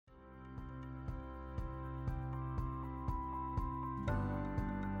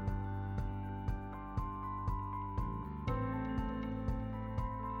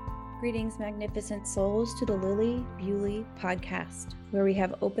Greetings, magnificent souls, to the Lily Bewley podcast, where we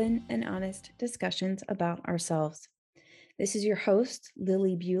have open and honest discussions about ourselves. This is your host,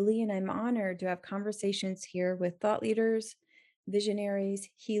 Lily Bewley, and I'm honored to have conversations here with thought leaders, visionaries,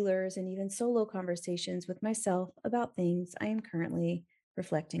 healers, and even solo conversations with myself about things I am currently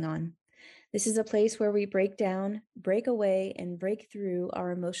reflecting on. This is a place where we break down, break away, and break through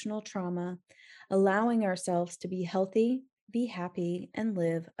our emotional trauma, allowing ourselves to be healthy, be happy, and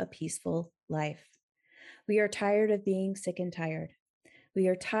live a peaceful life. We are tired of being sick and tired. We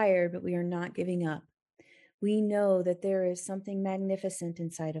are tired, but we are not giving up. We know that there is something magnificent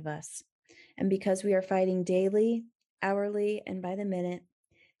inside of us. And because we are fighting daily, hourly, and by the minute,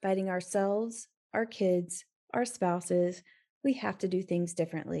 fighting ourselves, our kids, our spouses, we have to do things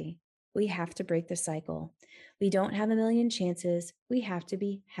differently. We have to break the cycle. We don't have a million chances. We have to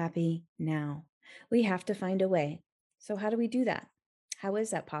be happy now. We have to find a way. So how do we do that? How is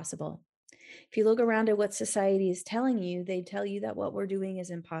that possible? If you look around at what society is telling you, they tell you that what we're doing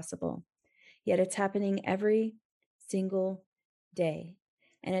is impossible. Yet it's happening every single day.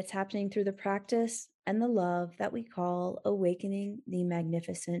 And it's happening through the practice and the love that we call awakening the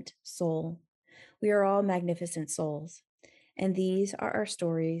magnificent soul. We are all magnificent souls. And these are our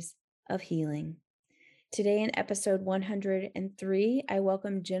stories of healing. Today in episode 103, I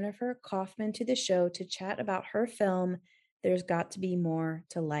welcome Jennifer Kauffman to the show to chat about her film, There's Got to Be More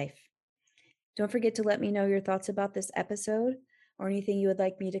to Life. Don't forget to let me know your thoughts about this episode or anything you would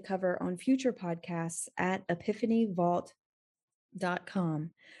like me to cover on future podcasts at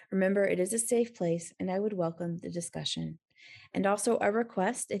epiphanyvault.com. Remember, it is a safe place and I would welcome the discussion. And also a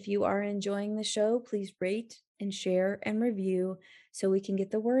request, if you are enjoying the show, please rate and share and review so we can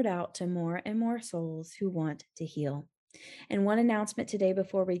get the word out to more and more souls who want to heal. And one announcement today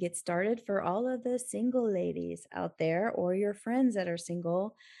before we get started for all of the single ladies out there or your friends that are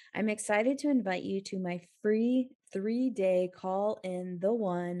single, I'm excited to invite you to my free 3-day Call in the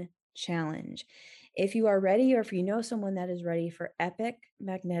One challenge. If you are ready or if you know someone that is ready for epic,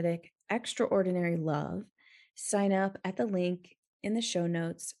 magnetic, extraordinary love, sign up at the link in the show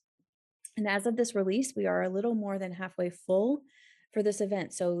notes. And as of this release, we are a little more than halfway full for this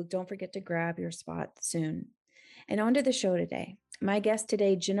event. So don't forget to grab your spot soon. And on to the show today. My guest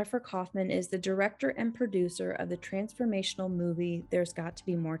today, Jennifer Kauffman, is the director and producer of the transformational movie, There's Got to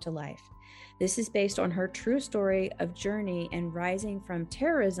Be More to Life. This is based on her true story of journey and rising from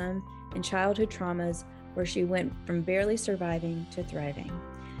terrorism and childhood traumas, where she went from barely surviving to thriving.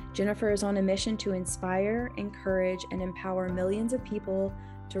 Jennifer is on a mission to inspire, encourage, and empower millions of people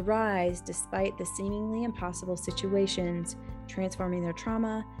to rise despite the seemingly impossible situations, transforming their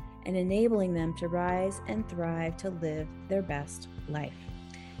trauma and enabling them to rise and thrive to live their best life.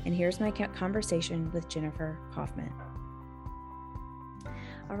 And here's my conversation with Jennifer Kauffman.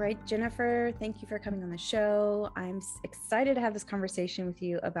 All right, Jennifer, thank you for coming on the show. I'm excited to have this conversation with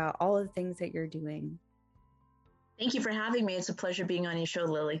you about all of the things that you're doing. Thank you for having me. It's a pleasure being on your show,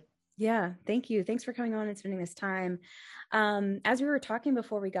 Lily. Yeah, thank you. Thanks for coming on and spending this time. As we were talking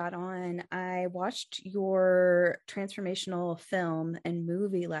before we got on, I watched your transformational film and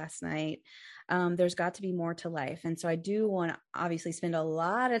movie last night. There's Got to Be More to Life. And so I do want to obviously spend a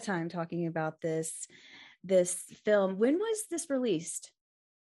lot of time talking about this film. When was this released?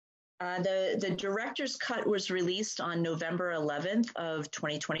 The director's cut was released on November 11th of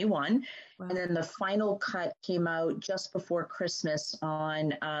 2021. Wow. And then the final cut came out just before Christmas on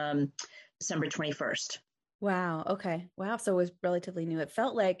December 21st. Wow. Okay. Wow. So it was relatively new. It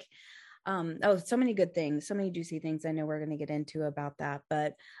felt like, so many good things, so many juicy things. I know we're going to get into about that,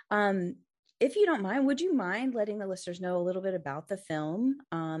 but if you don't mind, would you mind letting the listeners know a little bit about the film?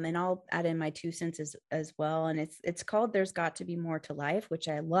 And I'll add in my 2 cents as well. And it's called There's Got to Be More to Life, which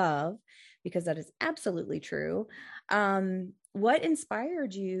I love because that is absolutely true. What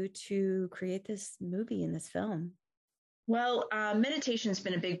inspired you to create this movie and this film? Well, meditation's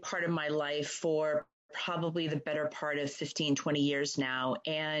been a big part of my life for probably the better part of 15, 20 years now.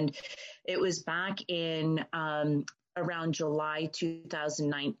 And it was back in around July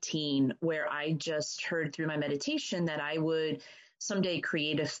 2019, where I just heard through my meditation that I would someday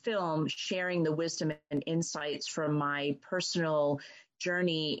create a film sharing the wisdom and insights from my personal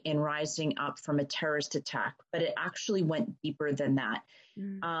journey in rising up from a terrorist attack. But it actually went deeper than that.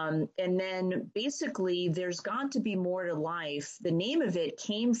 And then basically, There's Got to Be More to Life. The name of it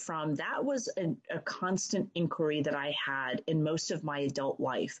came from, that was a constant inquiry that I had in most of my adult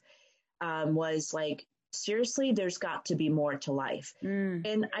life, was like, seriously, there's got to be more to life.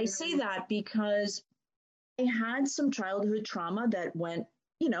 And I say that because I had some childhood trauma that went,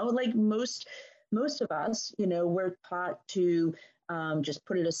 like most of us, we're taught to just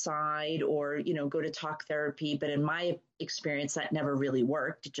put it aside or, go to talk therapy. But in my experience, that never really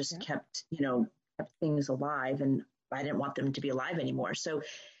worked. It just Yeah. kept things alive, and I didn't want them to be alive anymore. So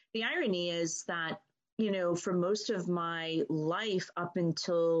the irony is that, for most of my life up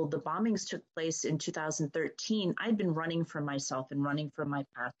until the bombings took place in 2013, I'd been running from myself and running from my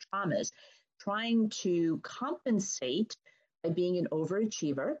past traumas, trying to compensate by being an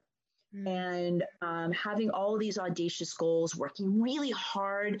overachiever and having all these audacious goals, working really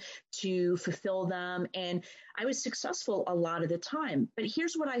hard to fulfill them. And I was successful a lot of the time. But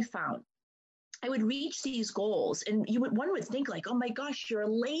here's what I found. I would reach these goals, and one would think like, oh my gosh, you're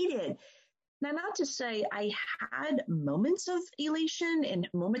elated. Now, not to say I had moments of elation and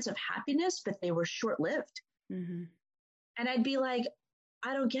moments of happiness, but they were short-lived. Mm-hmm. And I'd be like,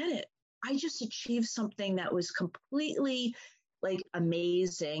 I don't get it. I just achieved something that was completely like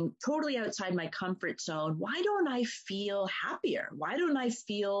amazing, totally outside my comfort zone. Why don't I feel happier? Why don't I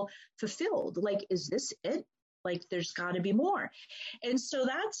feel fulfilled? Like, is this it? Like, there's got to be more. And so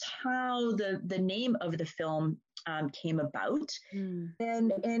that's how the name of the film came about.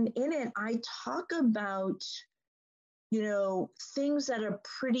 And in it, I talk about, things that are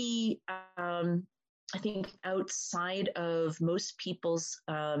pretty, I think, outside of most people's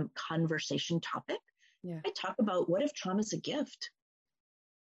conversation topic. Yeah. I talk about what if trauma is a gift,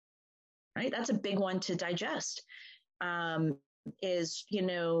 right? That's a big one to digest. Is,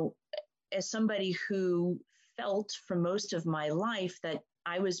 as somebody who felt for most of my life that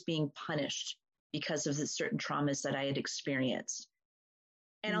I was being punished because of the certain traumas that I had experienced.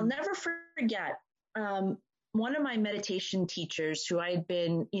 And I'll never forget one of my meditation teachers who I had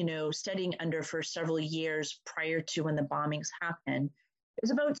been, studying under for several years prior to when the bombings happened. It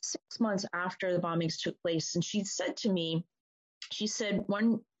was about 6 months after the bombings took place. And she said to me, she said,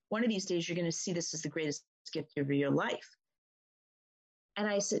 one of these days, you're going to see this as the greatest gift of your life. And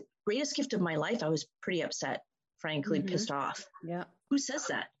I said, greatest gift of my life? I was pretty upset, frankly, pissed off. Yeah. Who says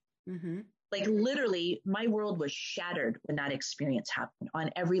that? Like literally, my world was shattered when that experience happened on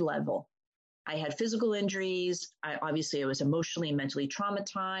every level. I had physical injuries. Obviously, I was emotionally and mentally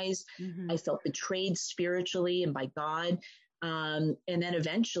traumatized. I felt betrayed spiritually and by God. And then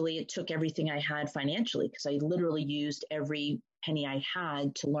eventually it took everything I had financially because I literally used every penny I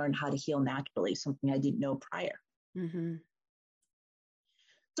had to learn how to heal naturally, something I didn't know prior.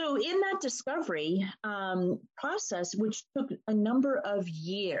 So in that discovery process, which took a number of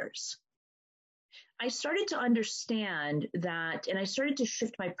years, I started to understand that, and I started to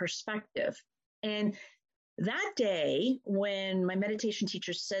shift my perspective. And that day, when my meditation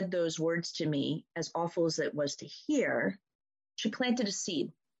teacher said those words to me, as awful as it was to hear, she planted a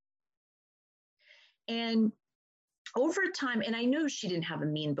seed. And over time, and I knew she didn't have a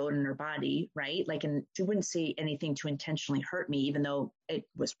mean bone in her body, right? Like, and she wouldn't say anything to intentionally hurt me, even though it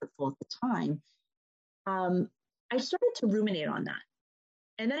was hurtful at the time. I started to ruminate on that.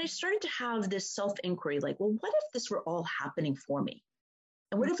 And then I started to have this self-inquiry, like, well, what if this were all happening for me?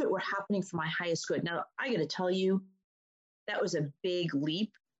 And what if it were happening for my highest good? Now, I got to tell you, that was a big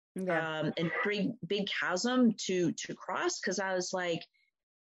leap and big chasm to cross, because I was like,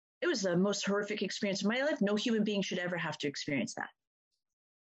 it was the most horrific experience of my life. No human being should ever have to experience that.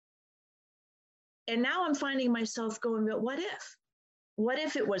 And now I'm finding myself going, but what if? What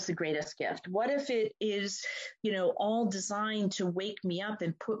if it was the greatest gift? What if it is, all designed to wake me up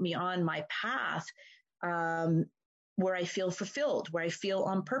and put me on my path where I feel fulfilled, where I feel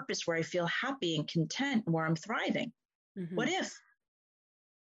on purpose, where I feel happy and content, where I'm thriving? What if?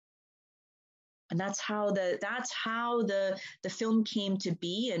 And that's how the film came to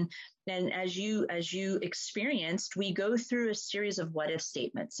be. And as you experienced, we go through a series of what if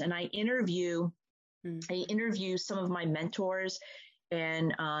statements. And I interview some of my mentors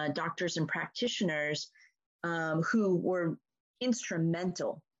and doctors and practitioners who were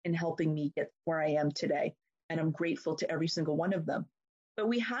instrumental in helping me get where I am today. And I'm grateful to every single one of them. But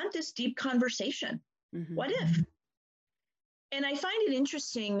we had this deep conversation. What if? And I find it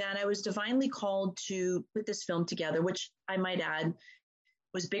interesting that I was divinely called to put this film together, which I might add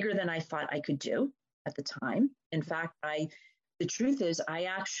was bigger than I thought I could do at the time. In fact, the truth is I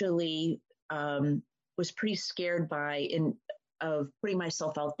actually was pretty scared of putting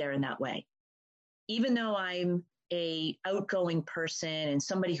myself out there in that way. Even though I'm a outgoing person and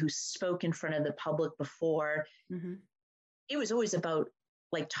somebody who spoke in front of the public before, it was always about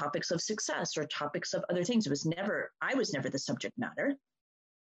like topics of success or topics of other things. I was never the subject matter.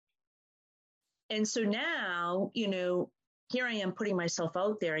 And so now, here I am putting myself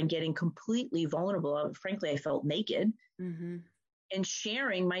out there and getting completely vulnerable. Frankly, I felt naked. and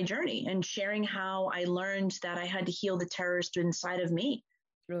sharing my journey and sharing how I learned that I had to heal the terrorist inside of me.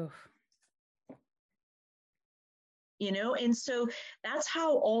 Oof. And so that's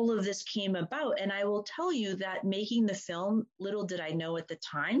how all of this came about. And I will tell you that making the film, little did I know at the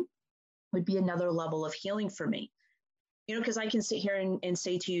time, would be another level of healing for me. Because I can sit here and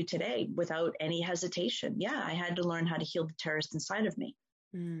say to you today without any hesitation, yeah, I had to learn how to heal the terrorist inside of me.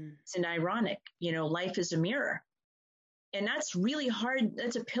 It's an ironic, life is a mirror. And that's really hard.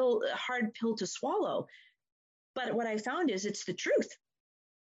 That's a hard pill to swallow. But what I found is it's the truth.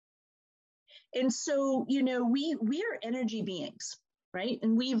 And so, we are energy beings, right?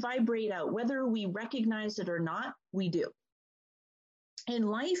 And we vibrate out, whether we recognize it or not, we do. And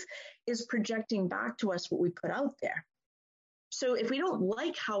life is projecting back to us what we put out there. So if we don't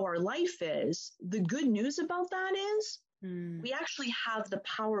like how our life is, the good news about that is we actually have the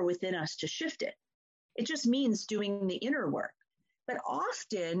power within us to shift it. It just means doing the inner work. But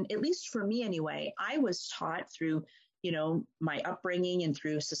often, at least for me anyway, I was taught through my upbringing and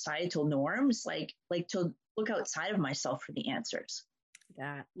through societal norms, like to look outside of myself for the answers.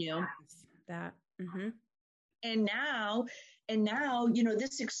 That. Mm-hmm. And now,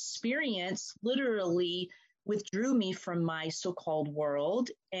 this experience literally withdrew me from my so-called world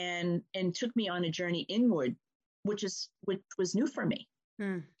and took me on a journey inward, which was new for me.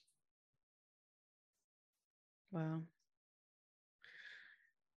 Wow.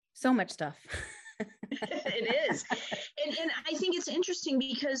 So much stuff. It is. And I think it's interesting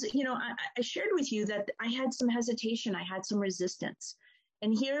because, I shared with you that I had some hesitation. I had some resistance.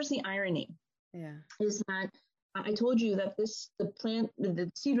 And here's the irony. Yeah. Is that I told you that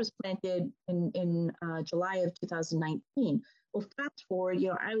the seed was planted in July of 2019. Well, fast forward,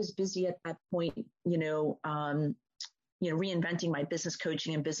 I was busy at that point, reinventing my business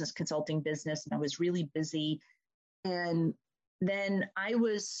coaching and business consulting business. And I was really busy. And then I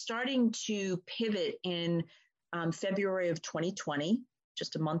was starting to pivot in February of 2020,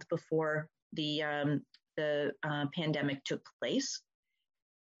 just a month before the pandemic took place.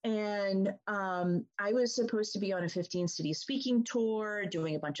 And I was supposed to be on a 15-city speaking tour,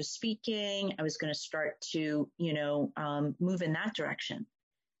 doing a bunch of speaking. I was going to start to, move in that direction.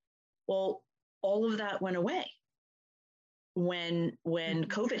 Well, all of that went away when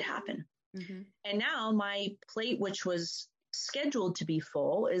COVID happened. Mm-hmm. And now my plate, which was scheduled to be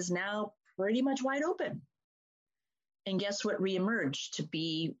full, is now pretty much wide open. And guess what reemerged to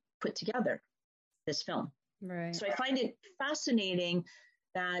be put together? This film. Right. So I find it fascinating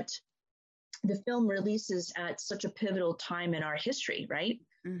that the film releases at such a pivotal time in our history, right?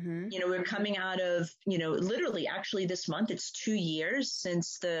 Mm-hmm. We're coming out of, literally actually this month, it's 2 years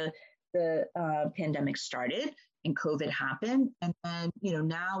since the pandemic started and COVID happened. And then,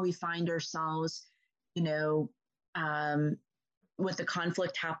 now we find ourselves, with the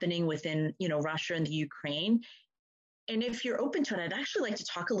conflict happening within, Russia and the Ukraine. And if you're open to it, I'd actually like to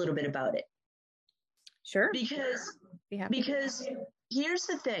talk a little bit about it. Sure. Because here's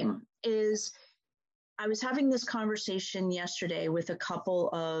the thing is I was having this conversation yesterday with a couple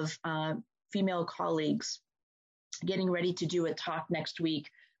of female colleagues getting ready to do a talk next week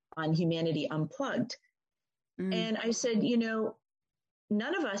on Humanity Unplugged. And I said,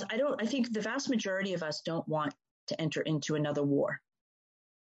 none of us, I think the vast majority of us don't want to enter into another war.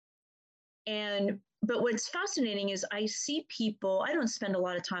 But what's fascinating is I see people, I don't spend a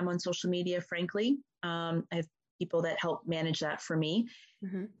lot of time on social media, frankly. I have people that help manage that for me.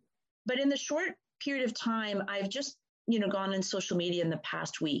 Mm-hmm. But in the short period of time, I've just, gone on social media in the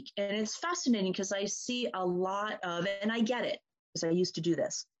past week. And it's fascinating because I see a lot of, and I get it because I used to do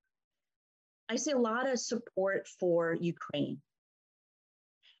this. I see a lot of support for Ukraine.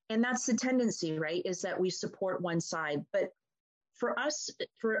 And that's the tendency, right? Is that we support one side. But for us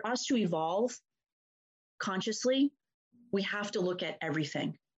to evolve consciously, we have to look at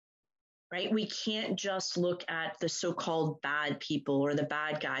everything, right? We can't just look at the so-called bad people or the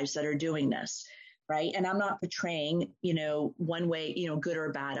bad guys that are doing this, right? And I'm not portraying, one way, good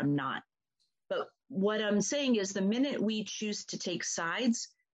or bad, I'm not. But what I'm saying is the minute we choose to take sides,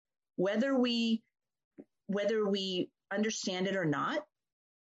 whether we understand it or not,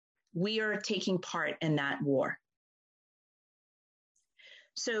 we are taking part in that war.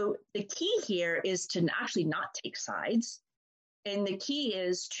 So the key here is to actually not take sides. And the key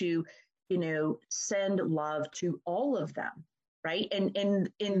is to, send love to all of them, right? And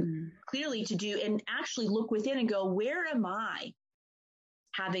clearly to do, and actually look within and go, where am I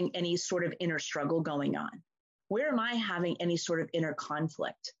having any sort of inner struggle going on? Where am I having any sort of inner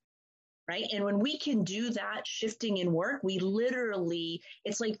conflict? Right. And when we can do that shifting in work, we literally,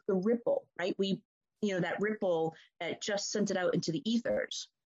 it's like the ripple, right? We pull it that ripple that just sent it out into the ethers.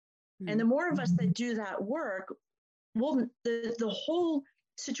 And Mm. the more of us that do that work, the whole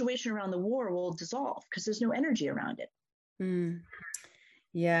situation around the war will dissolve because there's no energy around it. Mm.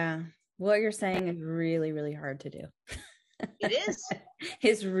 Yeah. What you're saying is really, really hard to do. It is.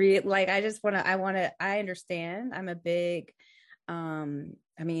 It's real. Like, I understand. I'm a big, I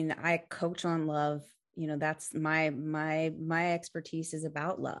mean, I coach on love. That's my expertise is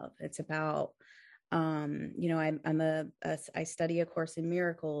about love. It's about, I study a course in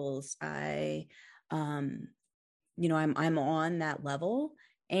miracles. Um, I'm on that level,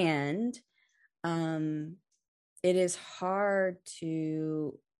 and, um, it is hard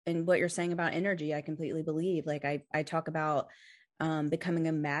to, and what you're saying about energy, I completely believe. Like, I talk about, becoming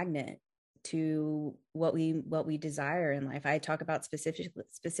a magnet to what we desire in life. I talk about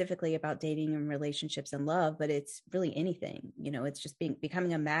specifically about dating and relationships and love, but it's really anything. It's just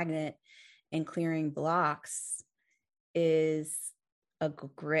becoming a magnet and clearing blocks is a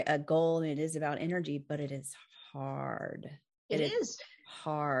goal, and it is about energy, but it is hard. It It is is.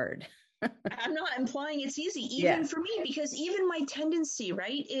 hard. I'm not implying it's easy, Yeah. even for me, because even my tendency,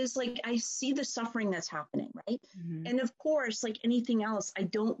 right, is like I see the suffering that's happening, right? Mm-hmm. And of course, like anything else, I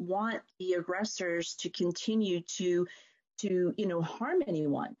don't want the aggressors to continue to harm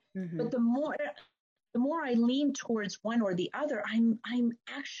anyone. Mm-hmm. But the more I lean towards one or the other, I'm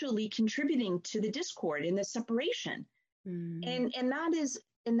actually contributing to the discord and the separation. Mm-hmm. And it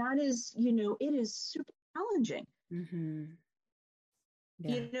is super challenging. Mm-hmm.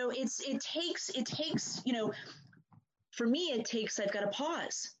 Yeah. It takes for me it takes I've got to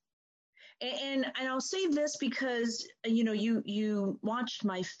pause. And I'll say this because you watched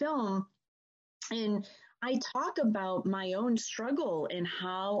my film, and I talk about my own struggle and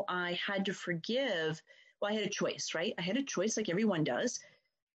how I had to forgive. Well, I had a choice, right? I had a choice, like everyone does,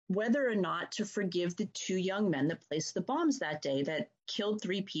 whether or not to forgive the two young men that placed the bombs that day that killed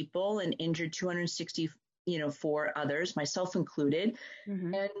 3 people and injured 264 others, myself included,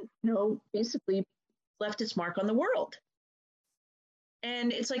 Mm-hmm. and basically left its mark on the world.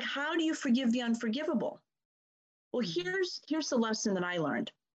 And it's like, how do you forgive the unforgivable? Well, Mm-hmm. here's the lesson that I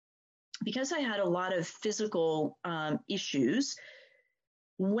learned. Because I had a lot of physical issues,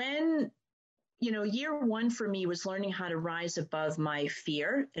 when year one for me was learning how to rise above my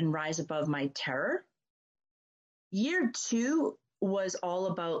fear and rise above my terror. Year two was all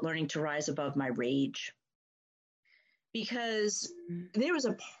about learning to rise above my rage, because there was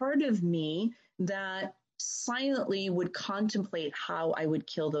a part of me that silently would contemplate how I would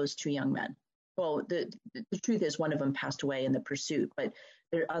kill those two young men. Well, the truth is one of them passed away in the pursuit, but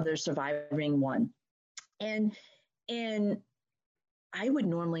there are others surviving one. And and I would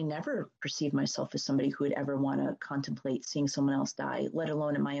normally never perceive myself as somebody who would ever want to contemplate seeing someone else die, let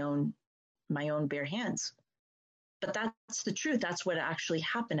alone in my own bare hands. But that's the truth. That's what actually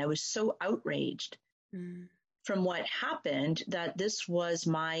happened. I was so outraged Mm-hmm. from what happened that this was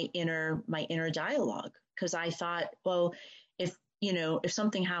my inner dialogue, because I thought, well, if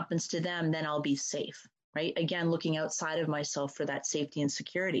something happens to them, then I'll be safe, right? Again, looking outside of myself for that safety and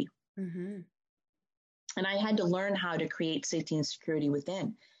security. Mm-hmm. And I had to learn how to create safety and security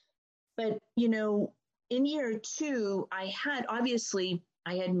within. But in year two, I had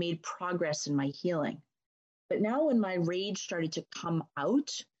made progress in my healing. But now when my rage started to come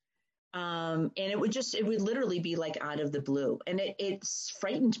out, and it would literally be like out of the blue. And it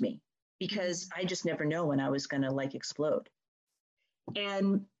frightened me, because I just never know when I was going to like explode.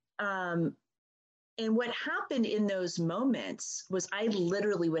 And, um, and what happened in those moments was I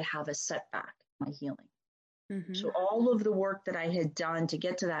literally would have a setback in my healing. Mm-hmm. So all of the work that I had done to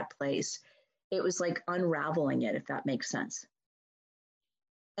get to that place, it was like unraveling it, if that makes sense.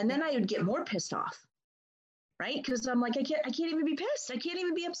 And then I would get more pissed off, right? Because I'm like, I can't even be pissed. I can't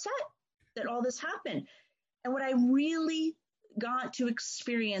even be upset that all this happened. And what I really got to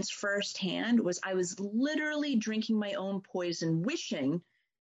experience firsthand was I was literally drinking my own poison, wishing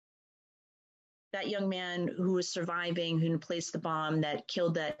that young man who was surviving, who placed the bomb that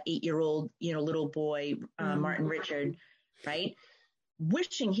killed that 8-year-old, little boy, Mm-hmm. Martin Richard, right?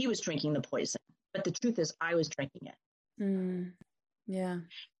 Wishing he was drinking the poison. But the truth is, I was drinking it. Mm-hmm. Yeah.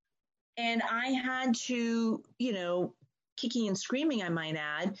 And I had to, kicking and screaming, I might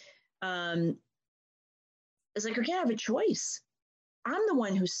add, it's like, okay, I have a choice. I'm the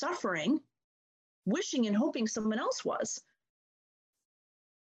one who's suffering, wishing and hoping someone else was.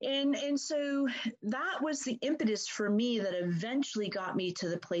 And so that was the impetus for me that eventually got me to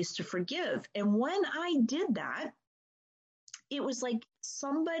the place to forgive. And when I did that, it was like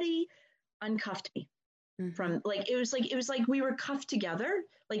somebody uncuffed me Mm-hmm. from, like it was like we were cuffed together,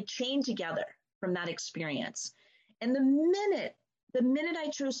 like chained together. from that experience. And the minute I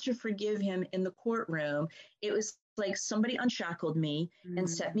chose to forgive him in the courtroom, it was like somebody unshackled me and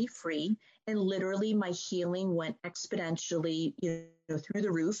set Mm. me free. And literally my healing went exponentially, through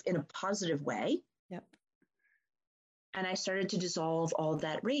the roof in a positive way. Yep. And I started to dissolve all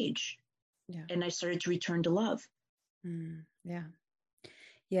that rage, Yeah. and I started to return to love. Yeah.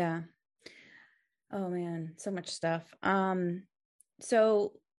 Yeah. Oh man, so much stuff.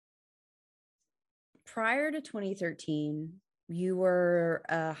 So prior to 2013, you were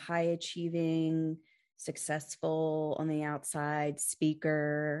a high achieving, successful on the outside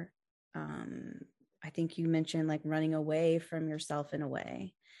speaker. Um, I think you mentioned like running away from yourself in a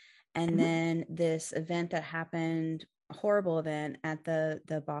way. And Mhm. then this event that happened, a horrible event at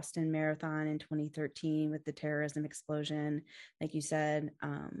the Boston Marathon in 2013 with the terrorism explosion, like you said,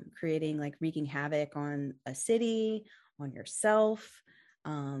 creating like wreaking havoc on a city, on yourself.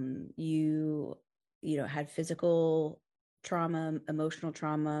 You had physical trauma, emotional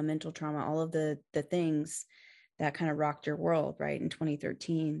trauma, mental trauma, all of the things that kind of rocked your world, right, in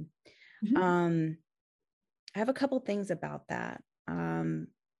 2013. Mhm. I have a couple things about that.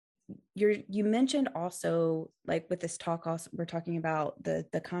 You mentioned also, like with this talk, also we're talking about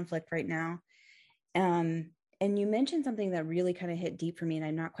the conflict right now. And you mentioned something that really kind of hit deep for me, and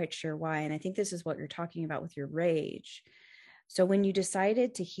I'm not quite sure why. And I think this is what you're talking about with your rage. So when you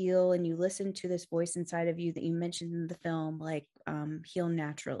decided to heal and you listened to this voice inside of you that you mentioned in the film, like heal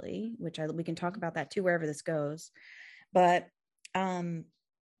naturally, which we can talk about that too, wherever this goes. But um,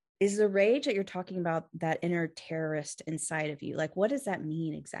 is the rage that you're talking about that inner terrorist inside of you? Like, what does that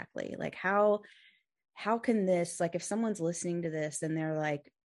mean exactly? Like, how can this, like, if someone's listening to this and they're like,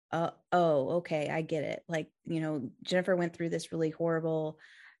 oh, okay, I get it. Like, Jennifer went through this really horrible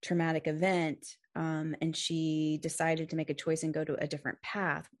traumatic event, and she decided to make a choice and go to a different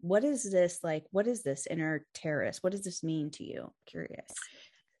path. What is this like? What is this inner terrorist? What does this mean to you? Curious.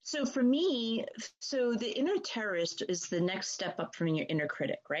 So for me, the inner terrorist is the next step up from your inner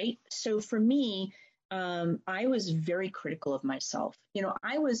critic, right? So for me, I was very critical of myself.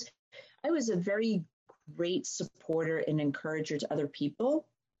 I was a very great supporter and encourager to other people,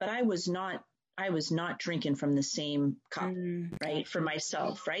 but I was not drinking from the same cup, right? For Gotcha.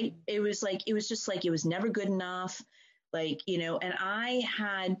 myself, right? It was it was never good enough. And I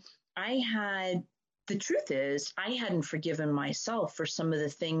had the truth is I hadn't forgiven myself for some of the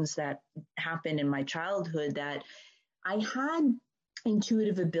things that happened in my childhood, that I had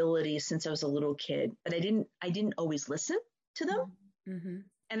intuitive abilities since I was a little kid, but I didn't always listen to them. Mm-hmm.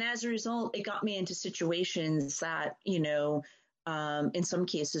 And as a result, it got me into situations that, in some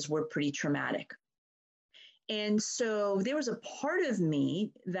cases were pretty traumatic. And so there was a part of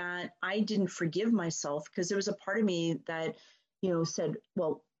me that I didn't forgive myself, because there was a part of me that, said,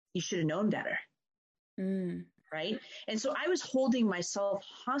 well, you should have known better. Mm. Right. And so I was holding myself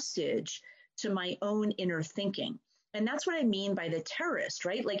hostage to my own inner thinking. And that's what I mean by the terrorist,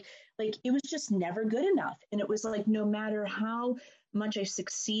 right? Like it was just never good enough. And it was like, no matter how much I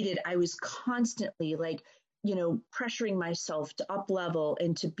succeeded, I was constantly like, pressuring myself to up level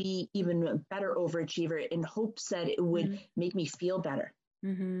and to be even a better overachiever in hopes that it would make me feel better.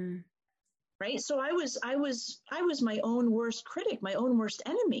 Mm-hmm. Right. So I was my own worst critic, my own worst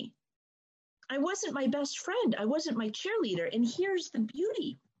enemy. I wasn't my best friend. I wasn't my cheerleader. And here's the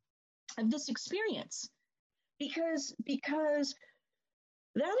beauty of this experience. Because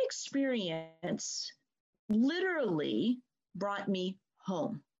that experience literally brought me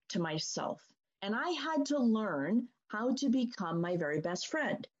home to myself. And I had to learn how to become my very best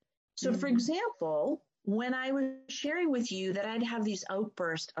friend. So, for Mm-hmm. example, when I was sharing with you that I'd have these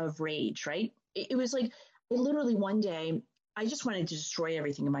outbursts of rage, right? It was like literally one day, I just wanted to destroy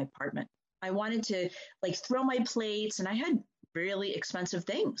everything in my apartment. I wanted to like throw my plates, and I had really expensive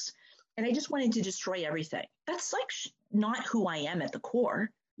things. And I just wanted to destroy everything. That's like not who I am at the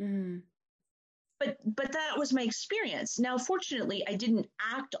core. Mm-hmm. But that was my experience. Now, fortunately, I didn't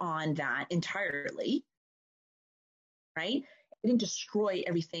act on that entirely, right? I didn't destroy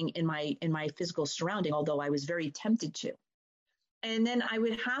everything in my physical surrounding, although I was very tempted to. And then I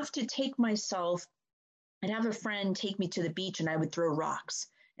would have to take myself, I'd have a friend take me to the beach, and I would throw rocks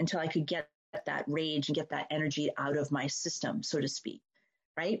until I could get that rage and get that energy out of my system, so to speak.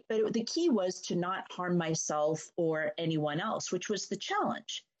 Right. But the key was to not harm myself or anyone else, which was the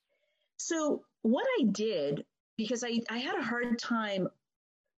challenge. So what I did, because I had a hard time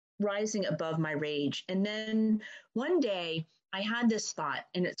rising above my rage. And then one day I had this thought,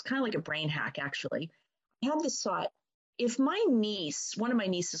 and it's kind of like a brain hack, actually. I had this thought: if my niece, one of my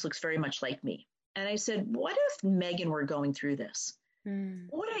nieces looks very much like me, and I said, what if Megan were going through this? Mm.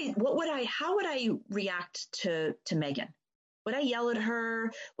 How would I react to Megan? Would I yell at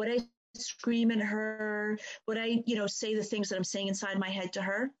her? Would I scream at her? Would I, say the things that I'm saying inside my head to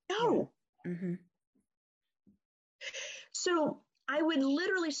her? Yeah. No. Mm-hmm. So I would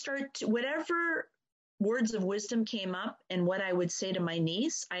literally whatever words of wisdom came up and what I would say to my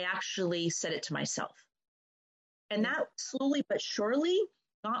niece, I actually said it to myself. And Yeah. that slowly but surely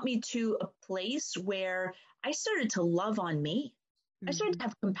got me to a place where I started to love on me. I started Mm-hmm. to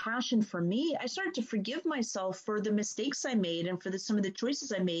have compassion for me. I started to forgive myself for the mistakes I made and for some of the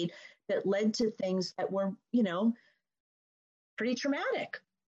choices I made that led to things that were, pretty traumatic.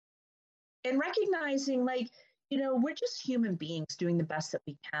 And recognizing, like, we're just human beings doing the best that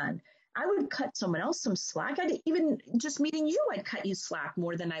we can. I would cut someone else some slack. I'd even just meeting you, I'd cut you slack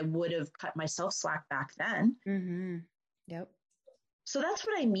more than I would have cut myself slack back then. Mm-hmm. Yep. So that's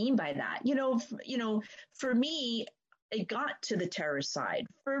what I mean by that. For me, it got to the terror side.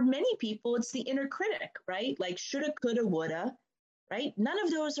 For many people, it's the inner critic, right? Like shoulda, coulda, woulda, right? None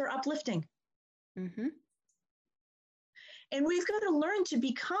of those are uplifting. Mm-hmm. And we've got to learn to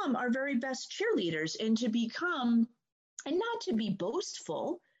become our very best cheerleaders and not to be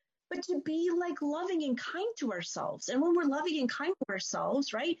boastful, but to be like loving and kind to ourselves. And when we're loving and kind to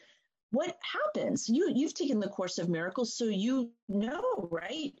ourselves, right? What happens? You've taken the course of miracles, so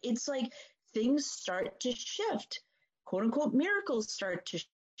right? It's like things start to shift, quote unquote miracles start to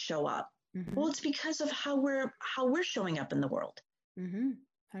show up. Mm-hmm. Well, it's because of how we're showing up in the world. Mm-hmm.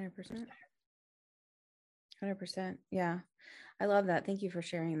 100%. 100%. Yeah. I love that. Thank you for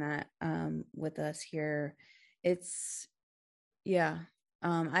sharing that with us here. It's, yeah.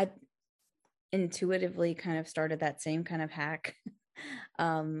 I intuitively kind of started that same kind of hack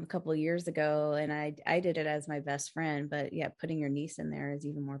a couple of years ago, and I did it as my best friend. But yeah, putting your niece in there is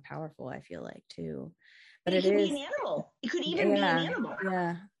even more powerful, I feel like, too. But It it could be an is, animal. It could even be an yeah, animal,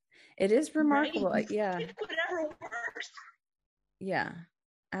 yeah. It is right? remarkable. Yeah, Pick whatever works. yeah,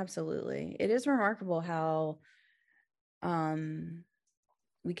 absolutely. It is remarkable how um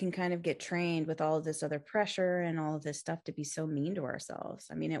we can kind of get trained with all of this other pressure and all of this stuff to be so mean to ourselves.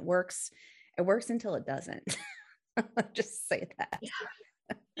 I mean, it works until it doesn't. Just say that. Yeah.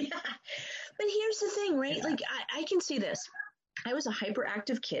 Yeah. But here's the thing, right? Yeah. Like I can see this. I was a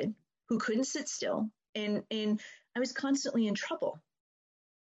hyperactive kid who couldn't sit still, and I was constantly in trouble.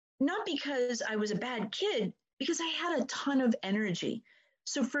 Not because I was a bad kid, because I had a ton of energy.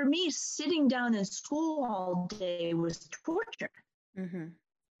 So for me, sitting down in school all day was torture. Mm-hmm.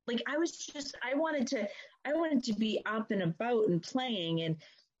 Like I wanted to be up and about and playing,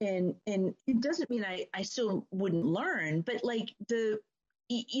 and it doesn't mean I still wouldn't learn, but like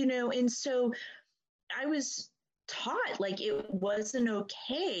and so I was taught like it wasn't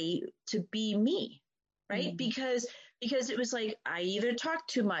okay to be me, right? Mm-hmm. Because it was like I either talk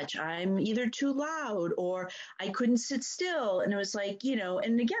too much, I'm either too loud, or I couldn't sit still. And it was like,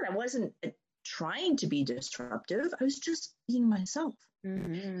 and again, I wasn't trying to be disruptive. I was just being myself.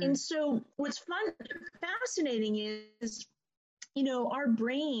 Mm-hmm. And so fascinating is, our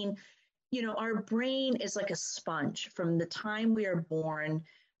brain, is like a sponge from the time we are born,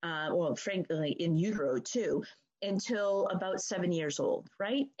 well, frankly, in utero too, until about 7 years old,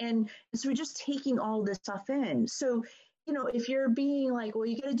 right? And so we're just taking all this stuff in. So, if you're being like, well,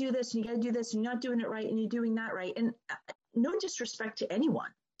 you got to do this and you got to do this and you're not doing it right and you're doing that right, and no disrespect to anyone,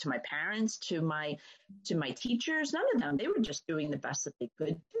 to my parents, to my teachers, none of them. They were just doing the best that they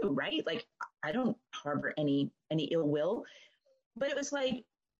could do, right? Like I don't harbor any ill will, but it was like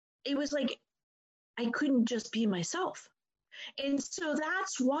I couldn't just be myself. And so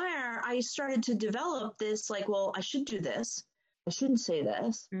that's where I started to develop this like, well, I should do this. I shouldn't say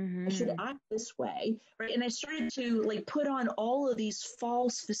this. I should Mm-hmm. act this way. Right. And I started to like put on all of these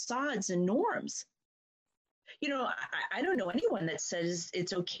false facades and norms. I don't know anyone that says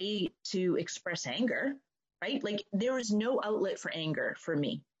it's okay to express anger, right? Like there is no outlet for anger for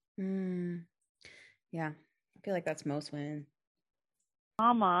me. Mm. Yeah. I feel like that's most women.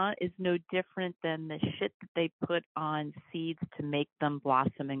 Trauma is no different than the shit that they put on seeds to make them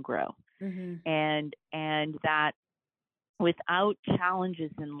blossom and grow. Mm-hmm. And that without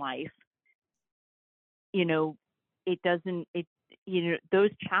challenges in life, you know,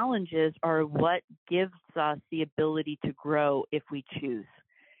 those challenges are what gives us the ability to grow if we choose.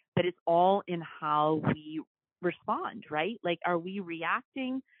 But it's all in how we respond, right? Like, are we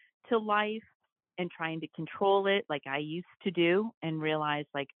reacting to life and trying to control it like I used to do and realize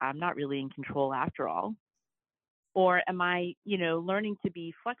like I'm not really in control after all? Or am I, learning to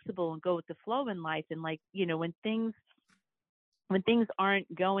be flexible and go with the flow in life, and like, when things when things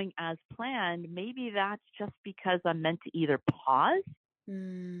aren't going as planned, maybe that's just because I'm meant to either pause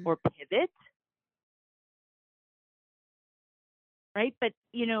or pivot, right? But,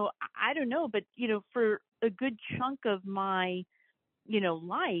 I don't know, but, for a good chunk of my,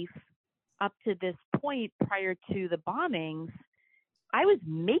 life up to this point prior to the bombings, I was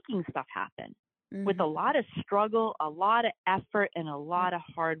making stuff happen with a lot of struggle, a lot of effort, and a lot of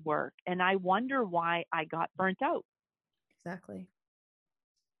hard work. And I wonder why I got burnt out. Exactly.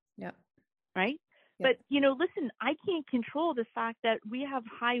 Yep. Right. Yep. But, listen, I can't control the fact that we have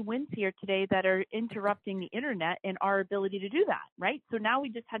high winds here today that are interrupting the internet and our ability to do that. Right. So now we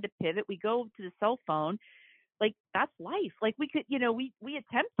just had to pivot. We go to the cell phone. Like, that's life. Like, we could, we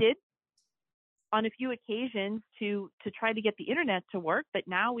attempted on a few occasions to try to get the internet to work, but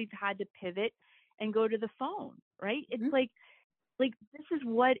now we've had to pivot and go to the phone. Right. It's like this is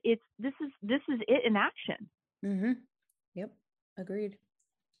what it's, this is it in action. Yep.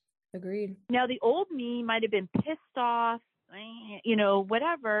 Agreed. Now, the old me might have been pissed off,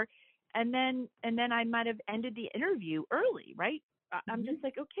 whatever. And then I might have ended the interview early, right? I'm just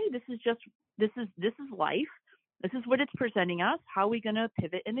like, okay, this is life. This is what it's presenting us. How are we going to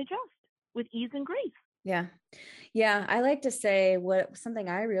pivot and adjust with ease and grace? Yeah. Yeah. I like to say something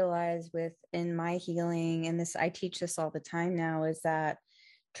I realize in my healing, and I teach this all the time now, is that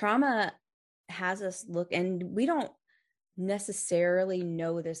trauma has us look, and we don't necessarily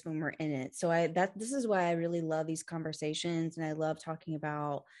know this when we're in it. So this is why I really love these conversations, and I love talking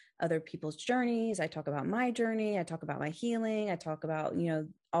about other people's journeys. I talk about my journey. I talk about my healing. I talk about,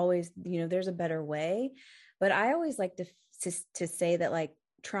 always, there's a better way. But I always like to say that, like,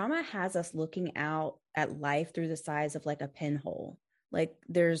 trauma has us looking out at life through the size of like a pinhole. Like,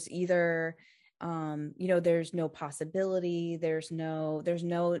 there's either there's no possibility, there's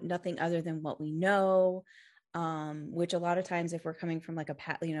nothing other than what we know, which a lot of times, if we're coming from like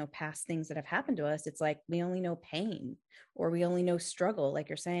past things that have happened to us, it's like we only know pain, or we only know struggle, like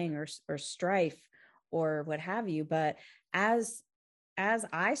you're saying, or strife, or what have you. But as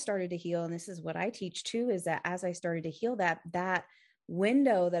I started to heal, and this is what I teach too, is that as I started to heal, that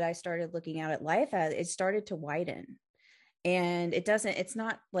window that I started looking out at life as, it started to widen. And it's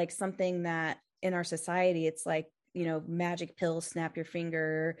not like something that in our society, it's like, magic pill, snap your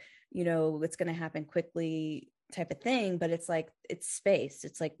finger, it's going to happen quickly type of thing. But it's like, it's space.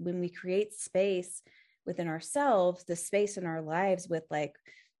 It's like when we create space within ourselves, the space in our lives with like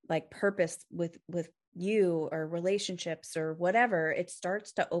purpose with you, or relationships, or whatever, it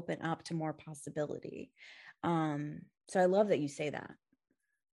starts to open up to more possibility. So I love that you say that.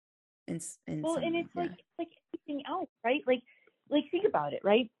 And it's like anything else, right? Like think about it,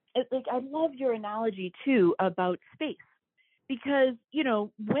 right? Like, I love your analogy too about space, because,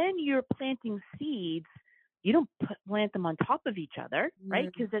 when you're planting seeds, you don't plant them on top of each other, right?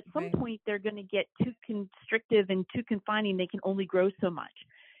 Because at some point they're going to get too constrictive and too confining. They can only grow so much.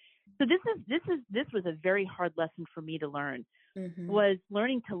 So this was a very hard lesson for me to learn, was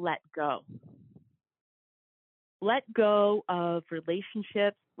learning to let go. Let go of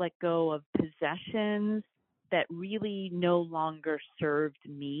relationships, let go of possessions that really no longer served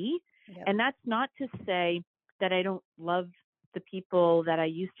me. Yep. And that's not to say that I don't love the people that I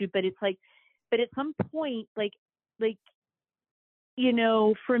used to, but it's like, but at some point, like,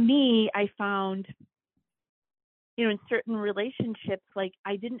 for me, I found, in certain relationships, like,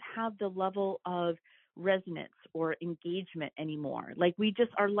 I didn't have the level of resonance or engagement anymore. Like,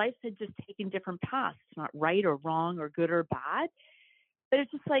 our lives had just taken different paths. It's not right or wrong or good or bad, but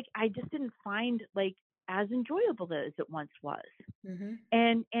it's just like, I just didn't find like as enjoyable as it once was.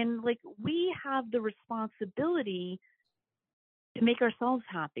 And like, we have the responsibility to make ourselves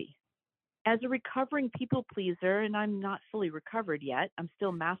happy. As a recovering people pleaser, and I'm not fully recovered yet, I'm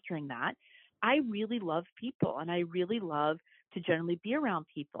still mastering that, I really love people, and I really love to generally be around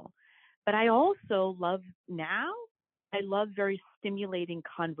people. But I also love very stimulating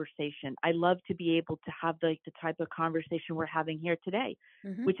conversation. I love to be able to have the type of conversation we're having here today,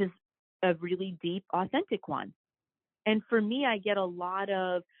 which is a really deep, authentic one. And for me, I get a lot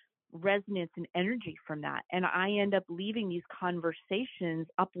of resonance and energy from that. And I end up leaving these conversations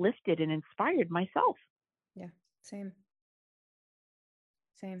uplifted and inspired myself. Yeah, same.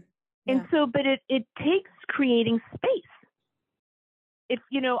 Yeah. And so, but it takes creating space. It's,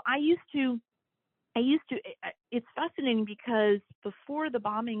 I used to, it's fascinating because before the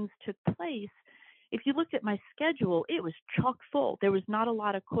bombings took place, if you looked at my schedule, it was chock full. There was not a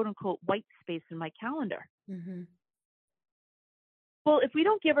lot of quote unquote white space in my calendar. Well, if we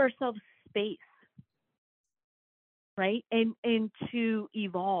don't give ourselves space, right, and to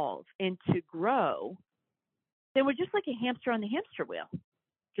evolve and to grow, then we're just like a hamster on the hamster wheel,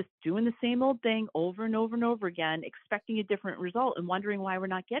 just doing the same old thing over and over and over again, expecting a different result and wondering why we're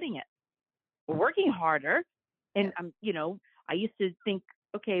not getting it. We're working harder. And I used to think,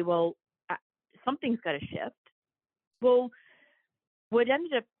 okay, well, something's got to shift. Well, what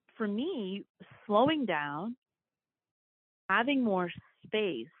ended up for me, slowing down, having more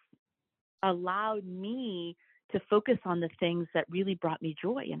space, allowed me to focus on the things that really brought me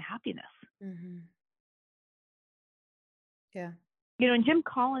joy and happiness. Mm-hmm. Yeah. And Jim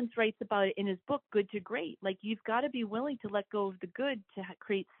Collins writes about it in his book, Good to Great. Like, you've got to be willing to let go of the good to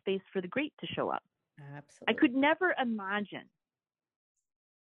create space for the great to show up. Absolutely. I could never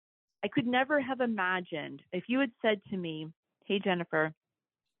have imagined if you had said to me, hey, Jennifer,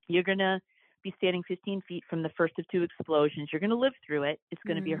 you're going to be standing 15 feet from the first of 2 explosions. You're going to live through it. It's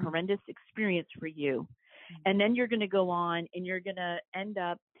going to be a horrendous experience for you. And then you're going to go on and you're going to end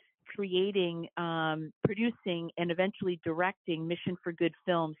up creating, producing, and eventually directing Mission for Good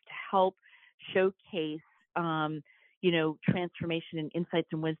films to help showcase, transformation and insights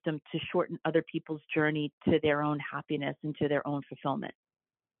and wisdom to shorten other people's journey to their own happiness and to their own fulfillment.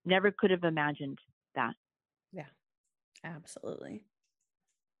 Never could have imagined that. Yeah, absolutely.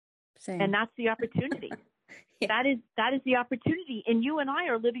 Same. And that's the opportunity. Yeah. That is the opportunity. And you and I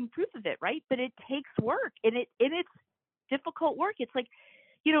are living proof of it, right? But it takes work, and it's difficult work. It's like,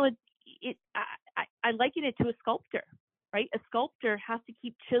 I liken it to a sculptor, right? A sculptor has to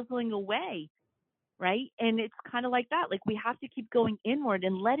keep chiseling away, right? And it's kind of like that. Like, we have to keep going inward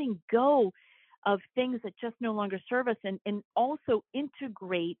and letting go of things that just no longer serve us, and also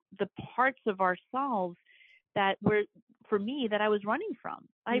integrate the parts of ourselves that were, for me, that I was running from.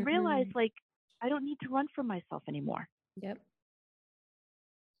 I realized, like, I don't need to run from myself anymore. Yep.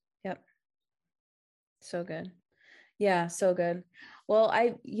 So good. Yeah, so good. Well,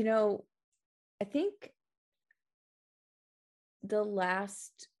 I think the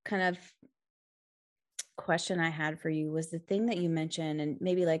last kind of question I had for you was the thing that you mentioned, and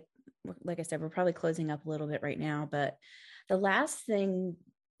maybe like I said, we're probably closing up a little bit right now, but the last thing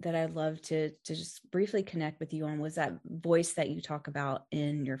that I'd love to just briefly connect with you on was that voice that you talk about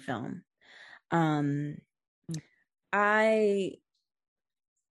in your film. I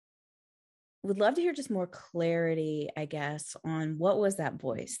would love to hear just more clarity, I guess, on what was that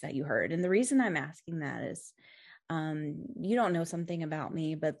voice that you heard. And the reason I'm asking that is, you don't know something about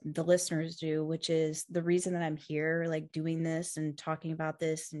me, but the listeners do, which is the reason that I'm here, like doing this and talking about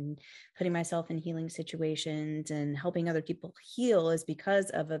this and putting myself in healing situations and helping other people heal, is because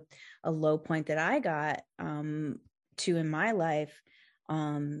of a low point that I got to in my life.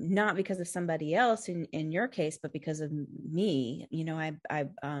 Not because of somebody else in your case, but because of me. I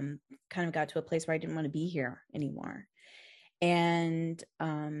kind of got to a place where I didn't want to be here anymore. And,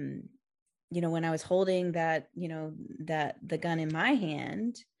 when I was holding that, that the gun in my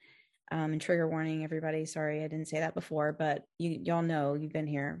hand, and trigger warning, everybody, sorry, I didn't say that before, but y'all know, you've been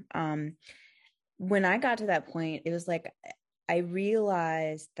here. When I got to that point, it was like, I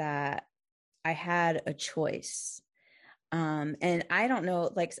realized that I had a choice. And I don't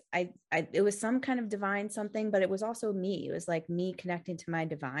know, like it was some kind of divine something, but it was also me. It was like me connecting to my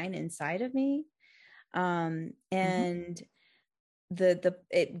divine inside of me. And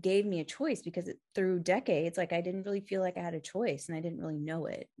it gave me a choice, because through decades, like, I didn't really feel like I had a choice, and I didn't really know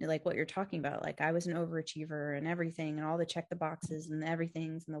it. Like what you're talking about, like I was an overachiever and everything, and all the check the boxes and the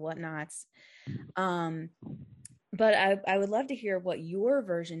everythings and the whatnots. But I would love to hear what your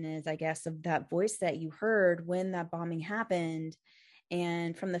version is, I guess, of that voice that you heard when that bombing happened.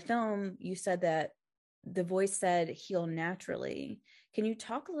 And from the film, you said that the voice said, heal naturally. Can you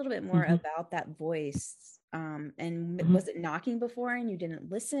talk a little bit more about that voice? And was it knocking before and you didn't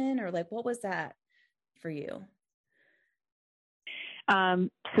listen, or like, what was that for you?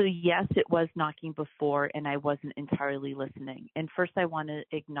 So yes, it was knocking before, and I wasn't entirely listening. And first, I want to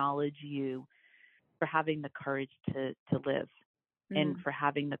acknowledge you for having the courage to live, and for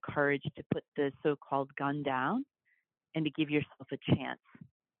having the courage to put the so-called gun down and to give yourself a chance.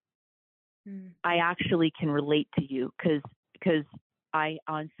 I actually can relate to you, because I,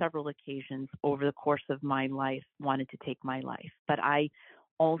 on several occasions over the course of my life, wanted to take my life. But I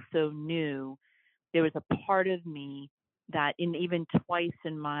also knew there was a part of me that, even twice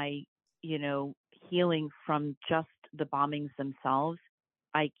in my, healing from just the bombings themselves,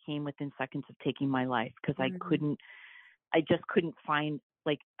 I came within seconds of taking my life, because I just couldn't find,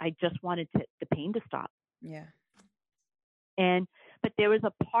 like, I just wanted the pain to stop. Yeah. But there was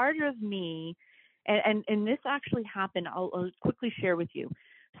a part of me, and this actually happened. I'll quickly share with you.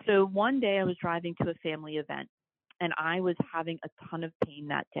 So one day I was driving to a family event, and I was having a ton of pain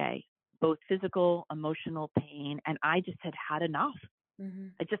that day. both physical, emotional pain, and I just had enough. Mm-hmm.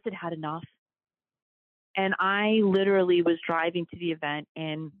 I just had enough. And I literally was driving to the event,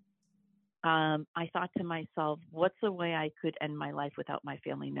 and I thought to myself, what's the way I could end my life without my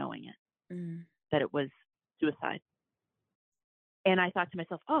family knowing it, that it was suicide? And I thought to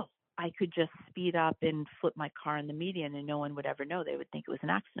myself, oh, I could just speed up and flip my car in the median and no one would ever know. They would think it was an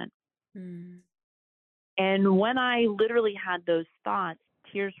accident. And when I literally had those thoughts,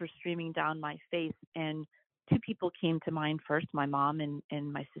 tears were streaming down my face, and two people came to mind first, my mom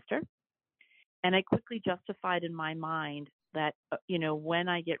and my sister. And I quickly justified in my mind that, when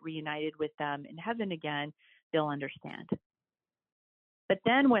I get reunited with them in heaven again, they'll understand. But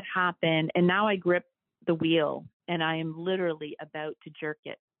then what happened, and now I grip the wheel and I am literally about to jerk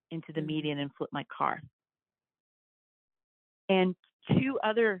it into the median and flip my car. And two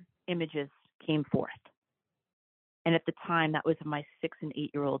other images came forth. And at the time, that was of my 6 and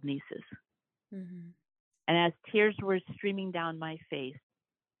 8-year-old nieces. And as tears were streaming down my face,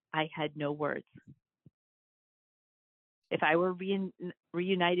 I had no words. If I were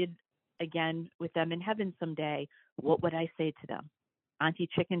reunited again with them in heaven someday, what would I say to them? Auntie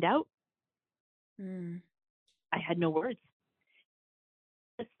chickened out? I had no words.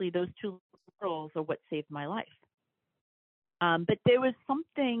 Honestly, those two girls are what saved my life. But there was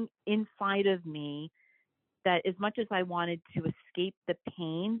something inside of me that, as much as I wanted to escape the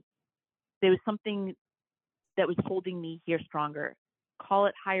pain, there was something that was holding me here stronger. Call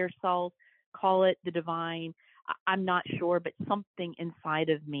it higher self, call it the divine. I'm not sure, but something inside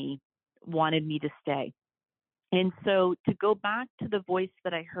of me wanted me to stay. And so, to go back to the voice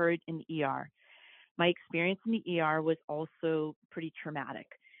that I heard in the ER, my experience in the ER was also pretty traumatic.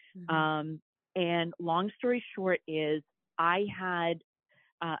 And long story short is, I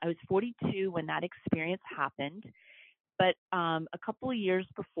was 42 when that experience happened. But a couple of years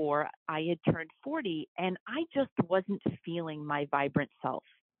before, I had turned 40, and I just wasn't feeling my vibrant self.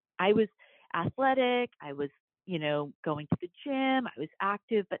 I was athletic. I was, going to the gym. I was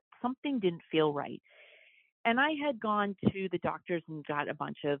active, but something didn't feel right. And I had gone to the doctors and got a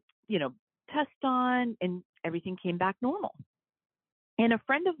bunch of, tests done, and everything came back normal. And a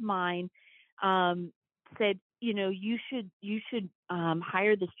friend of mine said, you should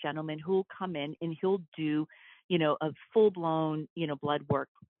hire this gentleman who will come in and he'll do, a full-blown, blood work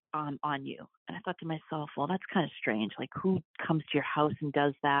on you. And I thought to myself, well, that's kind of strange. Like, who comes to your house and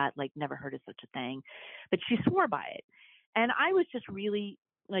does that? Like, never heard of such a thing. But she swore by it. And I was just really,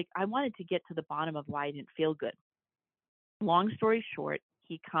 I wanted to get to the bottom of why I didn't feel good. Long story short,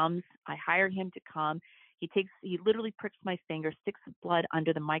 he comes, I hire him to come. He literally pricks my finger, sticks blood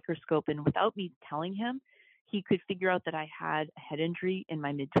under the microscope, and without me telling him, he could figure out that I had a head injury in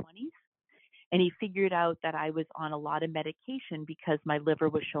my mid-20s. And he figured out that I was on a lot of medication because my liver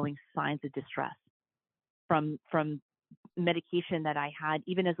was showing signs of distress from medication that I had.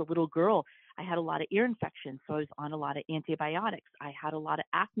 Even as a little girl, I had a lot of ear infections, so I was on a lot of antibiotics. I had a lot of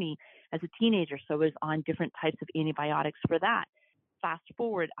acne as a teenager, so I was on different types of antibiotics for that. Fast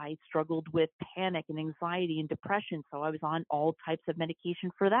forward, I struggled with panic and anxiety and depression, so I was on all types of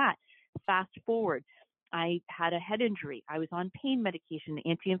medication for that. Fast forward, I had a head injury. I was on pain medication,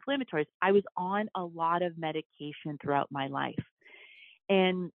 anti-inflammatories. I was on a lot of medication throughout my life.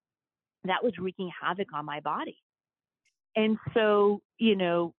 And that was wreaking havoc on my body. And so,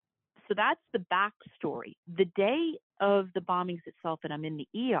 so that's the backstory. The day of the bombings itself, and I'm in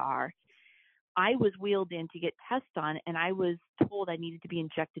the ER, I was wheeled in to get tests done, and I was told I needed to be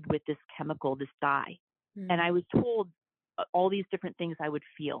injected with this chemical, this dye. And I was told all these different things I would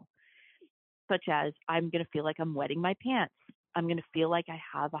feel, such as I'm going to feel like I'm wetting my pants. I'm going to feel like I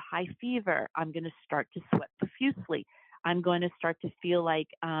have a high fever. I'm going to start to sweat profusely. I'm going to start to feel like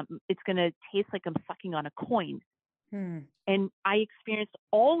it's going to taste like I'm sucking on a coin. And I experienced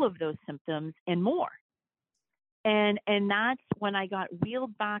all of those symptoms and more. And that's when I got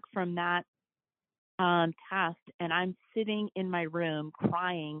wheeled back from that test, and I'm sitting in my room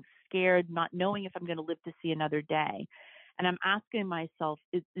crying, scared, not knowing if I'm going to live to see another day. And I'm asking myself,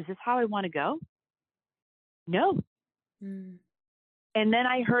 is this how I want to go? No. And then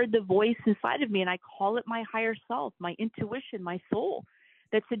I heard the voice inside of me, and I call it my higher self, my intuition, my soul,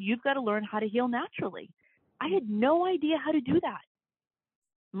 that said, you've got to learn how to heal naturally. I had no idea how to do that.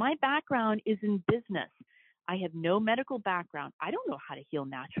 My background is in business. I have no medical background. I don't know how to heal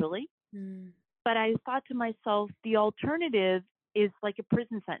naturally. But I thought to myself, the alternative is like a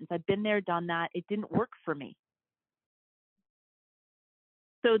prison sentence. I've been there, done that. It didn't work for me.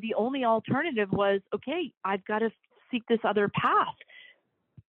 So the only alternative was, okay, I've got to seek this other path,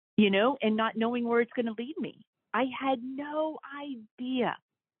 and not knowing where it's going to lead me. I had no idea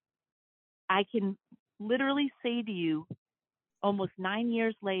I can literally say to you, almost 9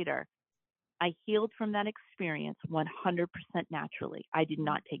 years later, I healed from that experience 100% naturally. I did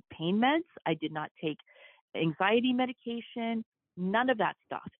not take pain meds. I did not take anxiety medication, none of that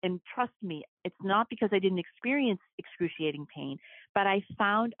stuff. And trust me, it's not because I didn't experience excruciating pain, but I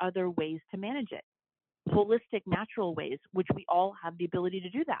found other ways to manage it. Holistic, natural ways, which we all have the ability to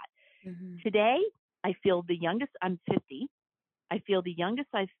do that. Mm-hmm. Today, I feel the youngest. I'm 50. I feel the youngest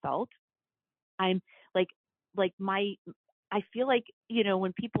I've felt. I'm like I feel like,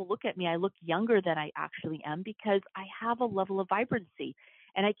 when people look at me, I look younger than I actually am because I have a level of vibrancy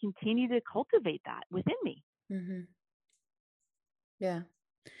and I continue to cultivate that within me. Mm-hmm. Yeah.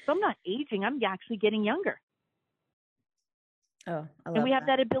 So I'm not aging. I'm actually getting younger. Oh, I love and we have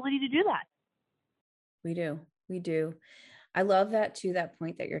that. that ability to do that. We do. We do. I love that too, that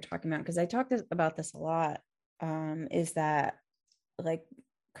point that you're talking about, because I talk about this a lot, is that like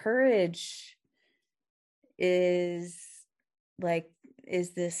courage is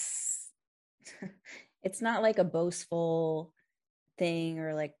is this, it's not like a boastful thing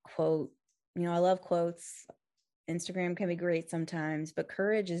or like quote, I love quotes. Instagram can be great sometimes, but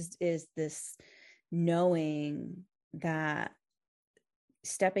courage is this knowing that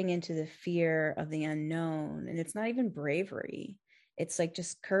stepping into the fear of the unknown, and it's not even bravery, it's like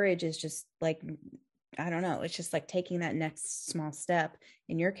just courage is just like, I don't know, it's just like taking that next small step.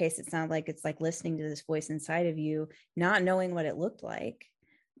 In your case, it sounds like it's like listening to this voice inside of you, not knowing what it looked like,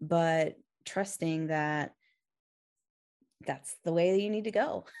 but trusting that that's the way that you need to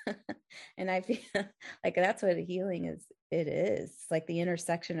go. And I feel like that's what healing is. It is like the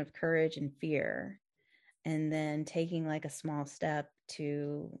intersection of courage and fear, and then taking like a small step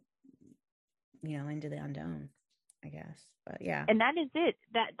to, into the unknown, I guess. But yeah. And that is it.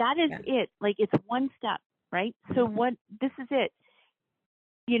 That is it. Like it's one step, right? So this is it.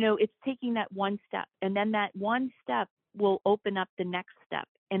 It's taking that one step, and then that one step will open up the next step.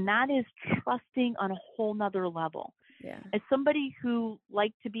 And that is trusting on a whole nother level. Yeah. As somebody who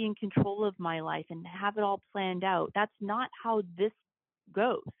liked to be in control of my life and have it all planned out, that's not how this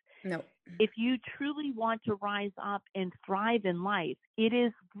goes. No. If you truly want to rise up and thrive in life, it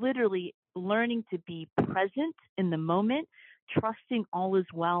is literally learning to be present in the moment, trusting all is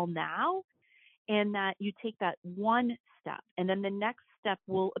well now, and that you take that one step and then the next step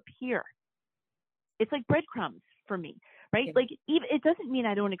will appear. It's like breadcrumbs for me, right? Yeah. Like even, it doesn't mean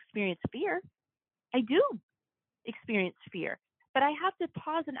I don't experience fear. I do experience fear, but I have to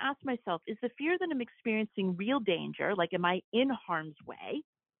pause and ask myself, is the fear that I'm experiencing real danger? Like, am I in harm's way?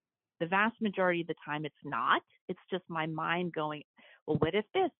 The vast majority of the time it's not. It's just my mind going, well, what if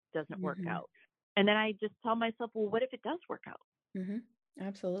this doesn't work out? And then I just tell myself, well, what if it does work out? Mm-hmm.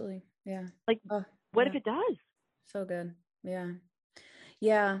 Absolutely. Yeah. Like, what if it does? So good. Yeah.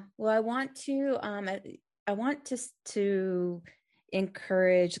 Yeah. Well, I want to, I want to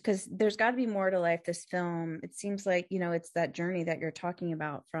encourage, because there's got to be more to life. This film, it seems like, it's that journey that you're talking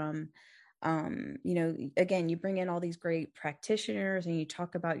about from, again, you bring in all these great practitioners and you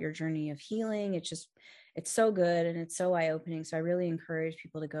talk about your journey of healing. It's so good and it's so eye-opening. So I really encourage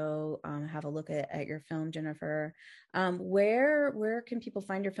people to go have a look at your film, Jennifer. Where can people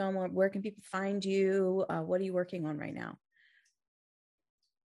find your film? Where can people find you? What are you working on right now?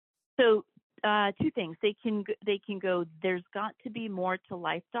 So two things. They can go, there's got to be more to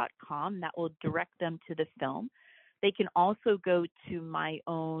life.com. That will direct them to the film. They can also go to my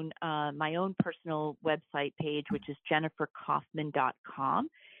own personal website page, which is jenniferkauffman.com.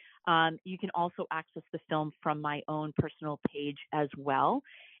 You can also access the film from my own personal page as well.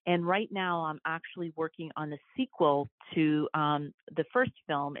 And right now, I'm actually working on a sequel to the first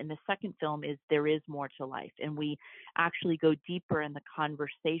film. And the second film is There Is More to Life. And we actually go deeper in the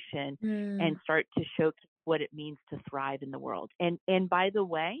conversation and start to show what it means to thrive in the world. And by the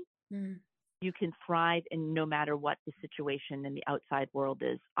way, you can thrive in no matter what the situation in the outside world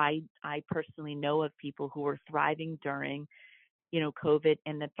is. I personally know of people who are thriving during, COVID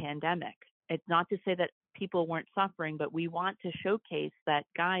and the pandemic. It's not to say that people weren't suffering, but we want to showcase that,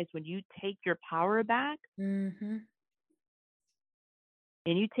 guys, when you take your power back and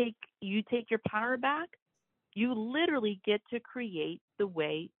you take your power back, you literally get to create the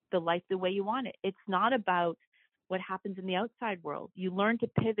life the way you want it. It's not about what happens in the outside world. You learn to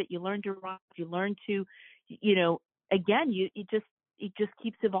pivot, you learn to rise, you learn to, again, it just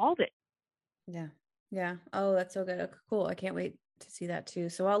keeps evolving. Yeah. Yeah. Oh, that's so good. Cool. I can't wait to see that too.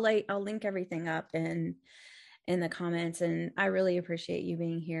 So I'll link everything up in the comments. And I really appreciate you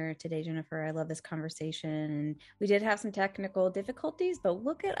being here today, Jennifer. I love this conversation. And we did have some technical difficulties, but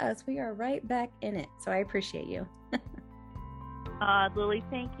look at us. We are right back in it. So I appreciate you. Lily,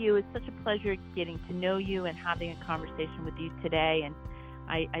 thank you. It's such a pleasure getting to know you and having a conversation with you today. And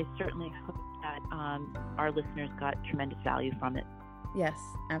I certainly hope that our listeners got tremendous value from it. Yes,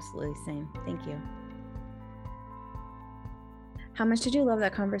 absolutely. Same. Thank you. How much did you love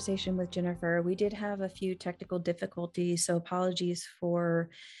that conversation with Jennifer? We did have a few technical difficulties, so apologies for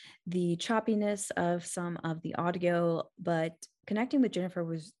the choppiness of some of the audio, but connecting with Jennifer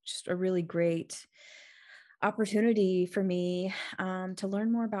was just a really great opportunity for me to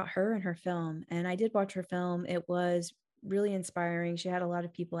learn more about her and her film. And I did watch her film. It was really inspiring. She had a lot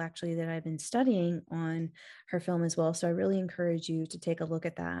of people actually that I've been studying on her film as well. So I really encourage you to take a look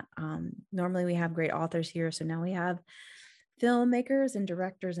at that. Normally we have great authors here. So now we have filmmakers and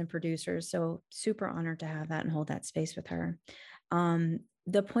directors and producers. So super honored to have that and hold that space with her.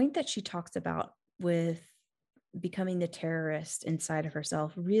 The point that she talks about with becoming the terrorist inside of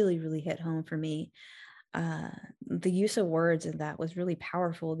herself really, really hit home for me. The use of words in that was really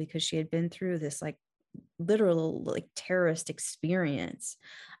powerful because she had been through this like literal like terrorist experience,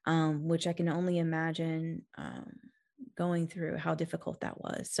 which I can only imagine going through how difficult that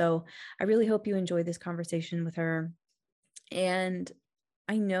was. So I really hope you enjoyed this conversation with her. And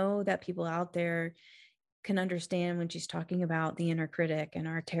I know that people out there can understand when she's talking about the inner critic and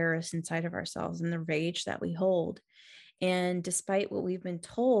our terrorists inside of ourselves and the rage that we hold. And despite what we've been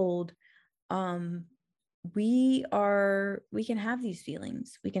told, we can have these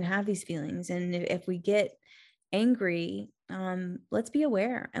feelings. We can have these feelings. And if we get angry, let's be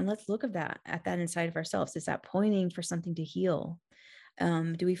aware and let's look at that inside of ourselves. Is that pointing for something to heal?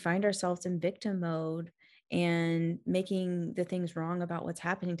 Do we find ourselves in victim mode and making the things wrong about what's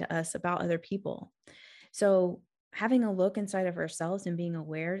happening to us, about other people? So having a look inside of ourselves and being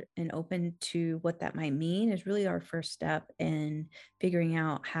aware and open to what that might mean is really our first step in figuring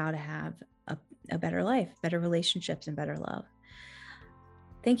out how to have a better life, better relationships, and better love.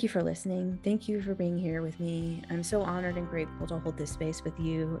 Thank you for listening. Thank you for being here with me. I'm so honored and grateful to hold this space with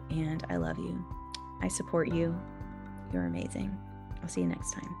you, and I love you. I support you. You're amazing. I'll see you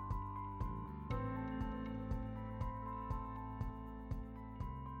next time.